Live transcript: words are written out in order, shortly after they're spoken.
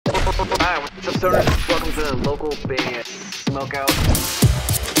Hi, what's up, stoners? Welcome to the local band Smokeout.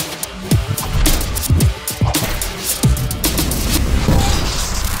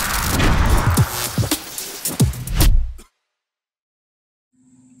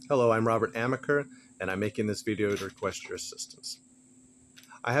 Hello, I'm Robert Amaker, and I'm making this video to request your assistance.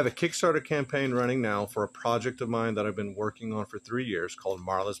 I have a Kickstarter campaign running now for a project of mine that I've been working on for 3 years called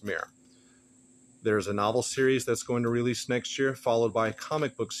Marla's Mirror. There's a novel series that's going to release next year, followed by a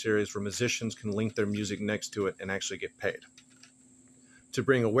comic book series where musicians can link their music next to it and actually get paid. To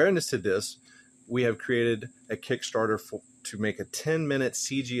bring awareness to this, we have created a Kickstarter to make a 10-minute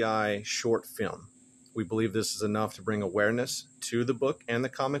CGI short film. We believe this is enough to bring awareness to the book and the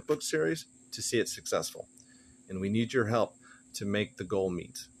comic book series to see it successful. And we need your help to make the goal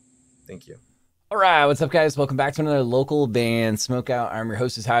meet. Thank you. All right, what's up, guys? Welcome back to another local band, Smokeout. I'm your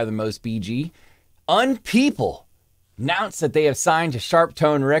host, is Higher Than Most BG. Unpeople announced that they have signed to Sharp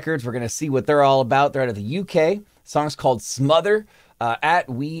Tone Records. We're going to see what they're all about. They're out of the UK. The song's called Smother. At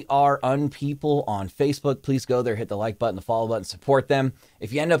We Are Unpeople on Facebook. Please go there, hit the like button, the follow button, support them.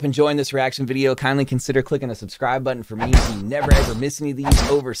 If you end up enjoying this reaction video, kindly consider clicking the subscribe button for me so you never ever miss any of these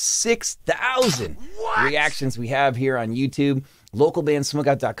over 6,000 reactions we have here on YouTube.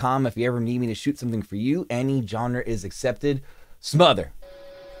 Localbandsmokeout.com if you ever need me to shoot something for you. Any genre is accepted. Smother.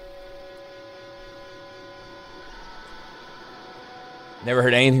 Never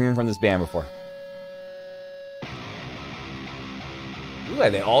heard anything from this band before. Ooh,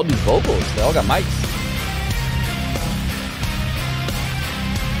 they all do vocals. They all got mics.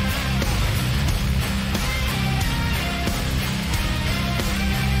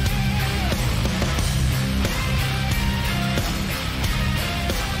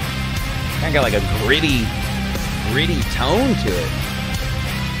 Kind of got like a gritty tone to it.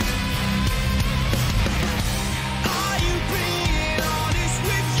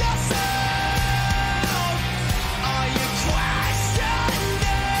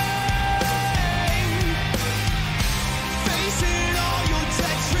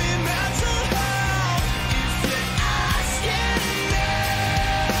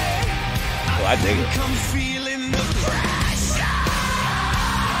 I dig it.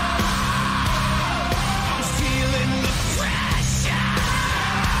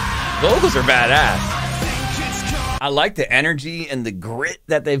 Vocals are badass. I like the energy and the grit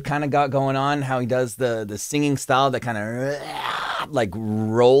that they've kind of got going on. How he does the singing style that kind of like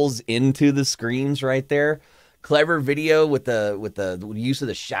rolls into the screams right there. Clever video with the use of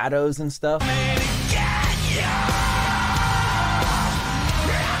the shadows and stuff.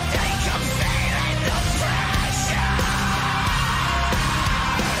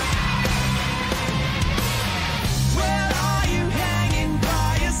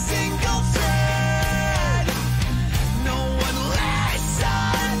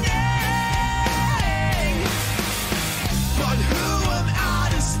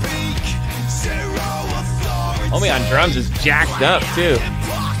 Homie on drums is jacked up too.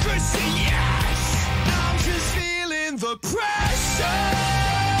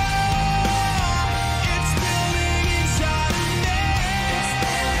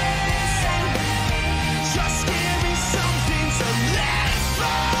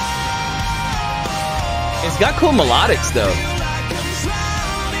 It's got cool melodics though.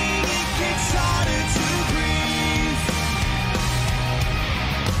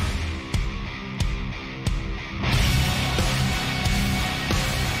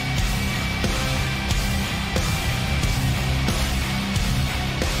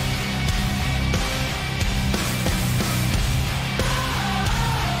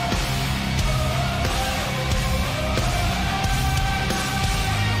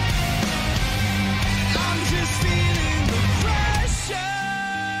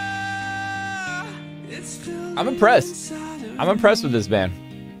 I'm impressed. I'm impressed with this band.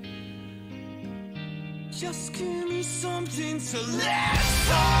 Just give me something to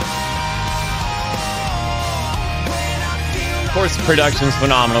Of course, the production's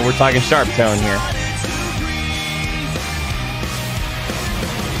phenomenal. We're talking Sharp Tone here.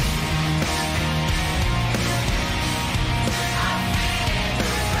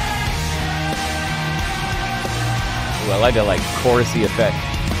 Ooh, I like that chorusy effect.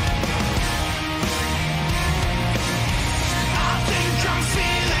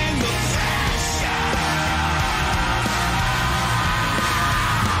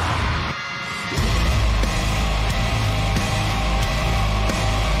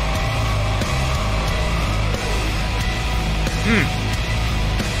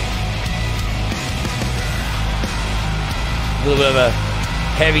 A little bit of a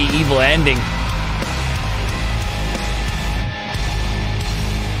heavy, evil ending.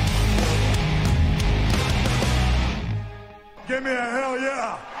 Give me a hell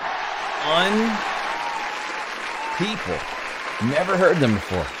yeah. Unpeople. Never heard them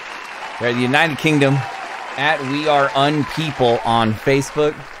before. They're the United Kingdom at We Are Unpeople on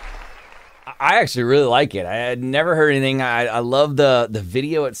Facebook. I actually really like it. I had never heard anything. I love the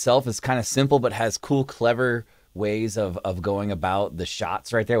video itself. It's kind of simple, but has cool, clever ways of going about the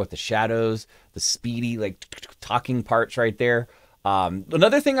shots right there with the shadows, the speedy, like talking parts right there.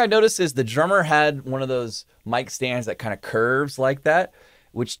 Another thing I noticed is the drummer had one of those mic stands that kind of curves like that,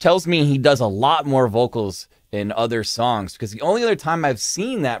 which tells me he does a lot more vocals in other songs, because the only other time I've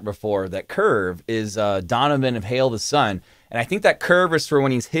seen that before, that curve, is Donovan of Hail the Sun. And I think that curve is for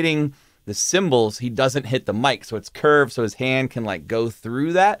when he's hitting the cymbals, he doesn't hit the mic, so it's curved so his hand can like go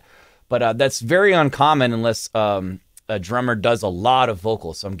through that. But that's very uncommon unless a drummer does a lot of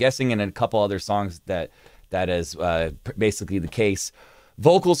vocals. So I'm guessing in a couple other songs that is basically the case.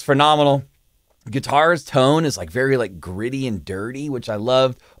 Vocals phenomenal. Guitar's tone is like very like gritty and dirty, which I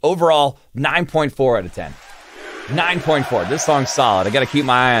loved. Overall, 9.4 out of 10. 9.4. This song's solid. I got to keep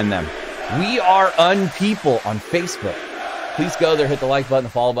my eye on them. We Are Unpeople on Facebook. Please go there, hit the like button,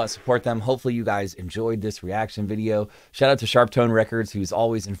 the follow button, support them. Hopefully you guys enjoyed this reaction video. Shout out to Sharp Tone Records, who's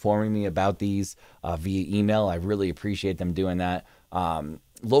always informing me about these via email. I really appreciate them doing that.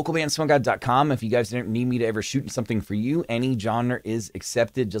 Localbandsmokeout.com. If you guys need me to ever shoot something for you, any genre is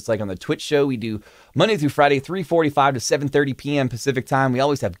accepted. Just like on the Twitch show, we do Monday through Friday, 3:45 to 7:30 p.m. Pacific time. We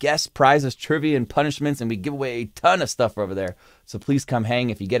always have guests, prizes, trivia, and punishments, and we give away a ton of stuff over there. So please come hang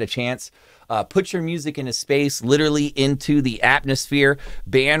if you get a chance. Put your music in a space, literally into the atmosphere.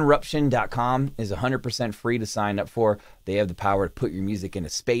 Bandruption.com is 100% free to sign up for. They have the power to put your music in a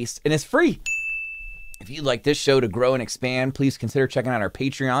space, and it's free. If you'd like this show to grow and expand, please consider checking out our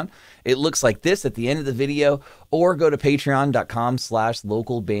Patreon. It looks like this at the end of the video, or go to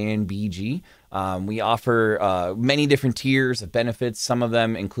patreon.com/localbandbg. We offer many different tiers of benefits. Some of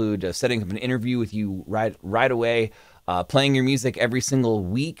them include setting up an interview with you right away, playing your music every single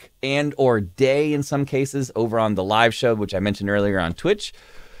week and or day in some cases over on the live show, which I mentioned earlier on Twitch,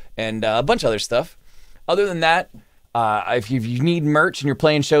 and a bunch of other stuff. Other than that, if you need merch and you're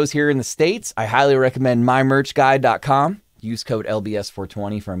playing shows here in the States, I highly recommend mymerchguy.com. Use code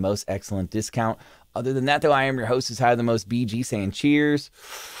LBS420 for a most excellent discount. Other than that, though, I am your host, who's higher than most, BG, saying cheers,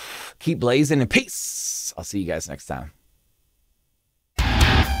 keep blazing, and peace. I'll see you guys next time.